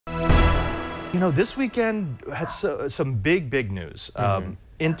You know, this weekend had some big news.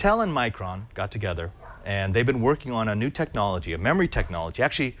 Intel and Micron got together, and they've been working on a new technology, a memory technology.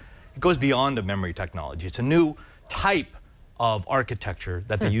 Actually, it goes beyond a memory technology. It's a new type of architecture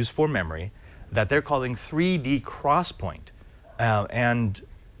that they use for memory that they're calling 3D XPoint. And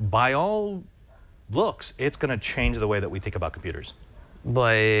by all looks, it's going to change the way that we think about computers.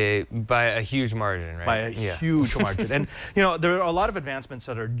 By a huge margin, right? By a huge margin. And, you know, there are a lot of advancements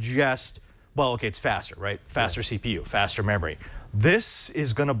that are just, well, okay, it's faster, right? Faster CPU, faster memory. This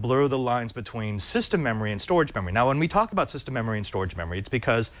is going to blur the lines between system memory and storage memory. Now, when we talk about system memory and storage memory, it's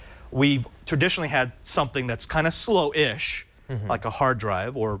because we've traditionally had something that's kind of slow-ish, like a hard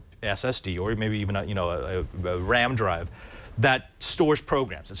drive or SSD, or maybe even a RAM drive that stores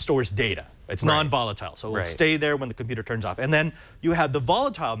programs, it stores data. It's non-volatile, so it will stay there when the computer turns off. And then you have the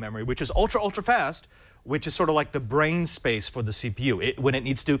volatile memory, which is ultra fast, which is sort of like the brain space for the CPU. When it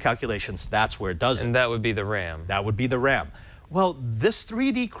needs to do calculations, that's where it does it. And that would be the RAM. That would be the RAM. Well, this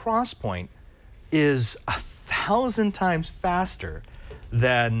 3D XPoint is 1,000 times faster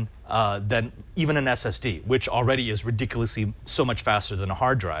than even an SSD, which already is ridiculously so much faster than a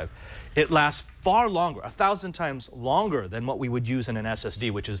hard drive. It lasts far longer, 1,000 times longer than what we would use in an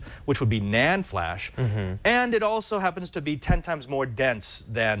SSD, which would be NAND flash. And it also happens to be 10 times more dense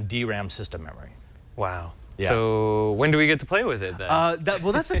than DRAM system memory. Wow. Yeah. So when do we get to play with it then?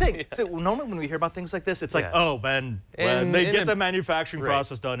 Well, that's the thing. So normally when we hear about things like this, it's like, oh, when they get the manufacturing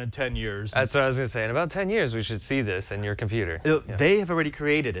process done in 10 years. That's what I was going to say. In about 10 years, we should see this in your computer. They have already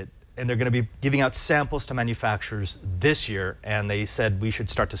created it, and they're going to be giving out samples to manufacturers this year, and they said we should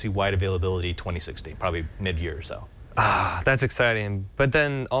start to see wide availability 2016, probably mid-year or so. Ah, that's exciting. But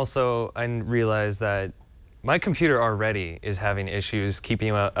then also I realized that my computer already is having issues keeping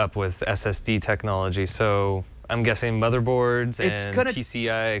up with SSD technology, so I'm guessing motherboards and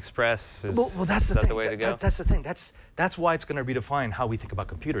PCI Express is that's the thing. The way to go? That's the thing. That's why it's going to redefine how we think about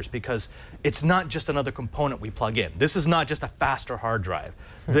computers, because it's not just another component we plug in. This is not just a faster hard drive.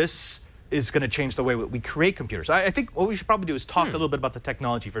 This is going to change the way we create computers. I think what we should probably do is talk a little bit about the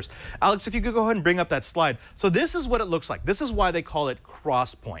technology first. Alex, if you could go ahead and bring up that slide. So this is what it looks like. This is why they call it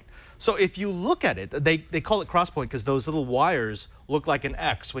XPoint. So if you look at it, they call it XPoint because those little wires look like an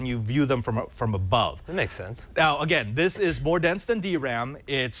X when you view them from above. That makes sense. Now, again, this is more dense than DRAM.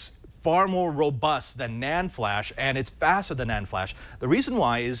 It's far more robust than NAND flash, and it's faster than NAND flash. The reason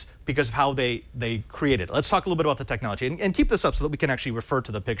why is because of how they created it. Let's talk a little bit about the technology, and keep this up so that we can actually refer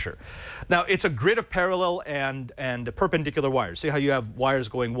to the picture. Now, it's a grid of parallel and perpendicular wires. See how you have wires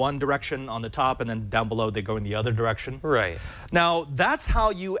going one direction on the top, and then down below they go in the other direction? Right. Now, that's how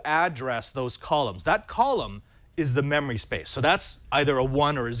you address those columns. That column is the memory space. So that's either a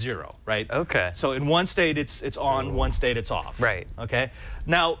 1 or a 0, right? Okay. So in one state it's on, one state it's off. Right. Okay.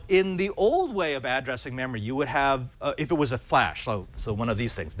 Now, in the old way of addressing memory, you would have, if it was a flash, so one of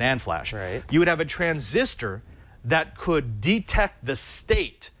these things, NAND flash, you would have a transistor that could detect the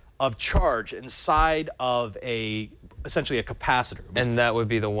state of charge inside of essentially a capacitor. And that would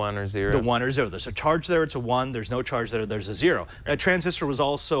be the 1 or 0? The 1 or 0. There's a charge there, it's a 1. There's no charge there, there's a 0. That transistor was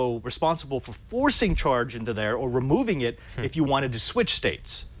also responsible for forcing charge into there or removing it if you wanted to switch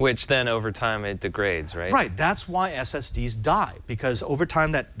states. Which then over time it degrades, right? Right. That's why SSDs die, because over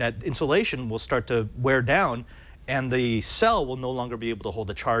time that insulation will start to wear down and the cell will no longer be able to hold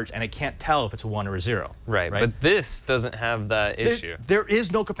the charge, and it can't tell if it's a 1 or a 0. Right. But this doesn't have that issue. There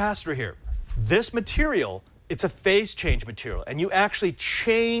is no capacitor here. This material, it's a phase change material, and you actually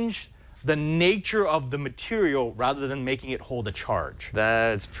change the nature of the material rather than making it hold a charge.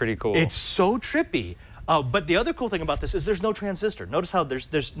 That's pretty cool. It's so trippy. But the other cool thing about this is there's no transistor. Notice how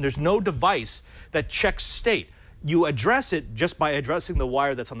there's no device that checks state. You address it just by addressing the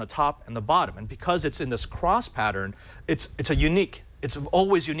wire that's on the top and the bottom. And because it's in this cross pattern, it's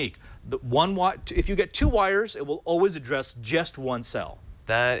always unique. If you get 2 wires, it will always address just one cell.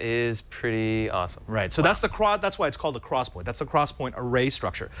 That is pretty awesome. Right. So that's why it's called the XPoint. That's the XPoint array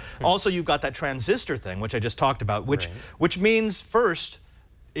structure. Also, you've got that transistor thing, which I just talked about, which means first,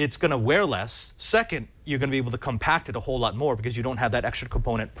 it's going to wear less. Second, you're going to be able to compact it a whole lot more because you don't have that extra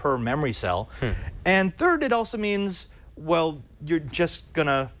component per memory cell. And third, it also means, well, you're just going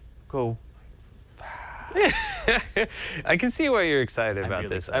to go. I can see why you're excited about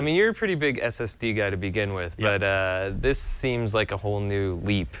this. I mean, you're a pretty big SSD guy to begin with, but this seems like a whole new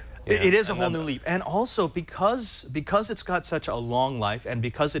leap. It is a whole new leap, and also because it's got such a long life, and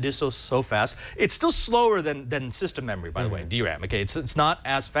because it is so fast, it's still slower than system memory, by the way, DRAM. Okay, it's not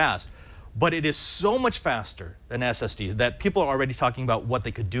as fast. but it is so much faster than SSDs that people are already talking about what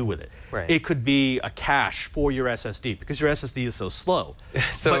they could do with it. Right. It could be a cache for your SSD because your SSD is so slow.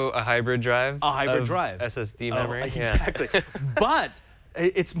 So a hybrid drive? A hybrid drive. SSD memory? Exactly. But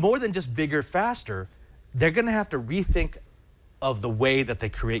it's more than just bigger, faster. They're going to have to rethink of the way that they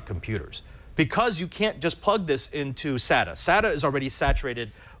create computers, because you can't just plug this into SATA. SATA is already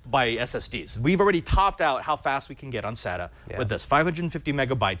saturated by SSDs. We've already topped out how fast we can get on SATA with this, 550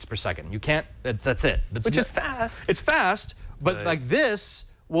 megabytes per second. You can't, that's it. Which is fast. It's fast, but like this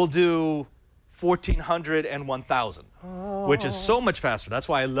will do 1400 and 1000, which is so much faster. That's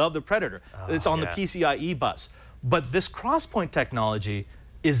why I love the Predator. It's on the PCIe bus. But this XPoint technology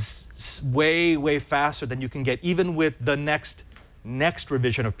is way, way faster than you can get even with the next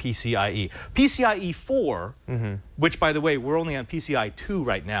revision of PCIe. PCIe 4, which, by the way, we're only on PCIe 2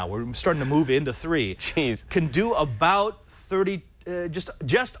 right now. We're starting to move into 3. Jeez. Can do about 30,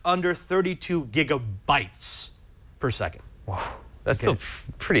 just under 32 gigabytes per second. Wow. That's still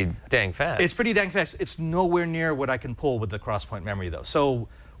pretty dang fast. It's pretty dang fast. It's nowhere near what I can pull with the XPoint memory, though. So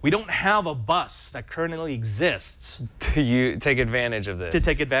we don't have a bus that currently exists to take advantage of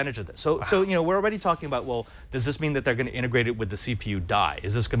this. So you know, we're already talking about, well, does this mean that they're going to integrate it with the CPU die?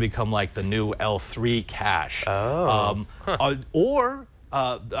 Is this going to become like the new L3 cache? Oh.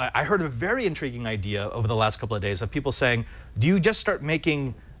 I heard a very intriguing idea over the last couple of days of people saying, do you just start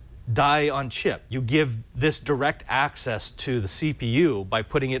making die on chip? You give this direct access to the CPU by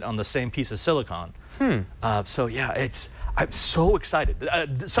putting it on the same piece of silicon. So yeah, I'm so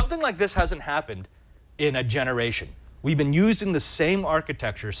excited. Something like this hasn't happened in a generation. We've been using the same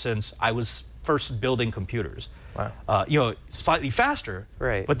architecture since I was first building computers. Wow. You know, slightly faster,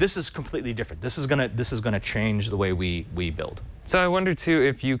 right? But this is completely different. This is gonna change the way we build. So I wonder too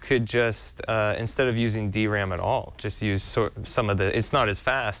if you could just instead of using DRAM at all, just use some of the. It's not as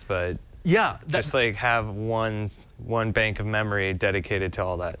fast, but yeah, just like have one bank of memory dedicated to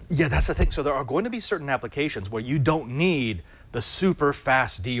all that. Yeah, that's the thing. So there are going to be certain applications where you don't need the super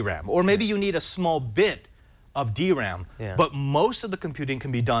fast DRAM, or maybe you need a small bit of DRAM, but most of the computing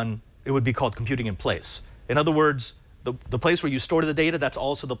can be done. It would be called computing in place. In other words, the place where you store the data, that's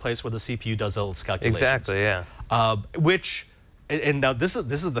also the place where the CPU does those calculations. Exactly. Yeah. And now this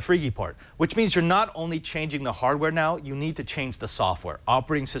is the freaky part, which means you're not only changing the hardware now, you need to change the software.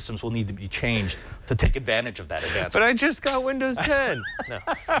 Operating systems will need to be changed to take advantage of that advancement. But I just got Windows 10. No.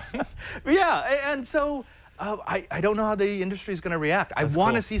 Yeah, and so I don't know how the industry is going to react. I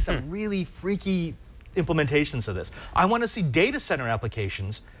want to see some really freaky implementations of this. I want to see data center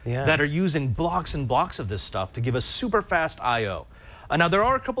applications that are using blocks and blocks of this stuff to give us super fast I/O. Now there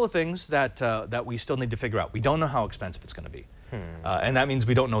are a couple of things that we still need to figure out. We don't know how expensive it's going to be. And that means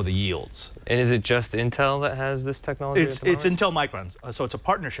we don't know the yields. And is it just Intel that has this technology? It's Intel Micron, so it's a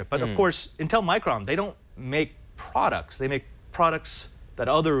partnership. But of course, Intel Micron, they don't make products. They make products that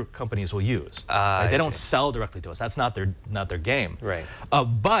other companies will use. They don't sell directly to us. That's not their game. Right.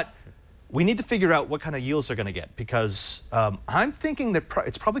 But we need to figure out what kind of yields they're going to get, because I'm thinking that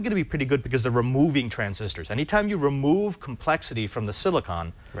it's probably going to be pretty good because they're removing transistors. Anytime you remove complexity from the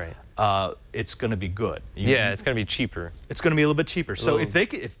silicon, it's going to be good. It's going to be cheaper. It's going to be a little bit cheaper. So if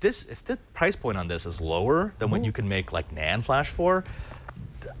the price point on this is lower than what you can make like NAND flash for,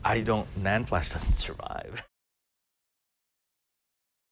 NAND flash doesn't survive.